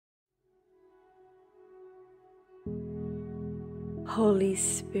Holy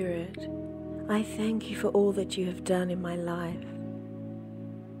Spirit, I thank you for all that you have done in my life.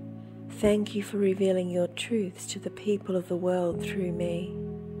 Thank you for revealing your truths to the people of the world through me.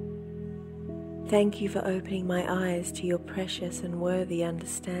 Thank you for opening my eyes to your precious and worthy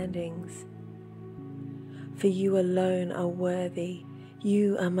understandings. For you alone are worthy,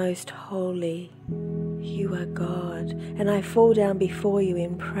 you are most holy, you are God, and I fall down before you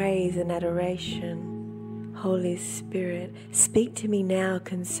in praise and adoration. Holy Spirit, speak to me now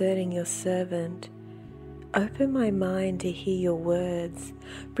concerning your servant. Open my mind to hear your words.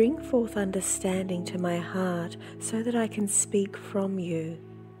 Bring forth understanding to my heart so that I can speak from you,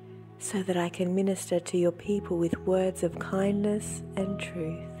 so that I can minister to your people with words of kindness and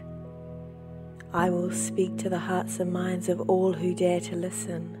truth. I will speak to the hearts and minds of all who dare to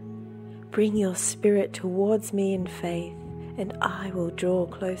listen. Bring your Spirit towards me in faith, and I will draw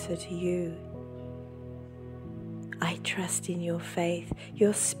closer to you. I trust in your faith.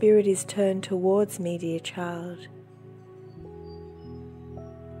 Your spirit is turned towards me, dear child.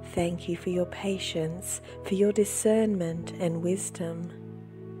 Thank you for your patience, for your discernment and wisdom.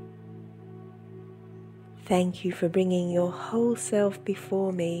 Thank you for bringing your whole self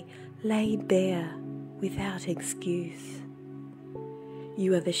before me, laid bare, without excuse.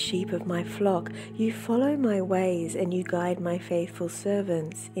 You are the sheep of my flock. You follow my ways and you guide my faithful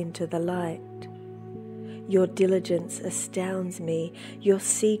servants into the light. Your diligence astounds me. Your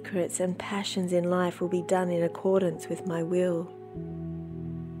secrets and passions in life will be done in accordance with my will.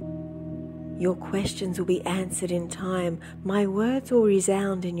 Your questions will be answered in time. My words will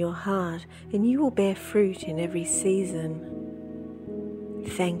resound in your heart, and you will bear fruit in every season.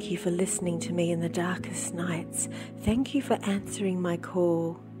 Thank you for listening to me in the darkest nights. Thank you for answering my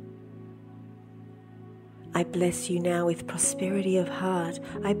call. I bless you now with prosperity of heart.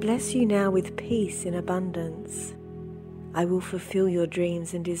 I bless you now with peace in abundance. I will fulfill your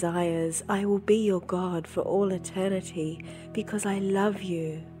dreams and desires. I will be your God for all eternity because I love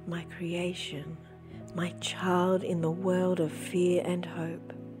you, my creation, my child in the world of fear and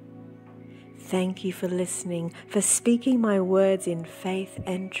hope. Thank you for listening, for speaking my words in faith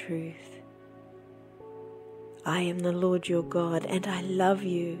and truth. I am the Lord your God, and I love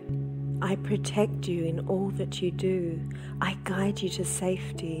you. I protect you in all that you do. I guide you to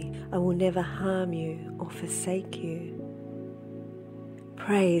safety. I will never harm you or forsake you.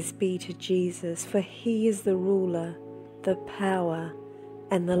 Praise be to Jesus, for he is the ruler, the power,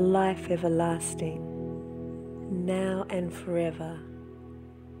 and the life everlasting, now and forever.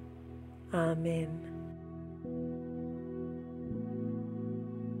 Amen.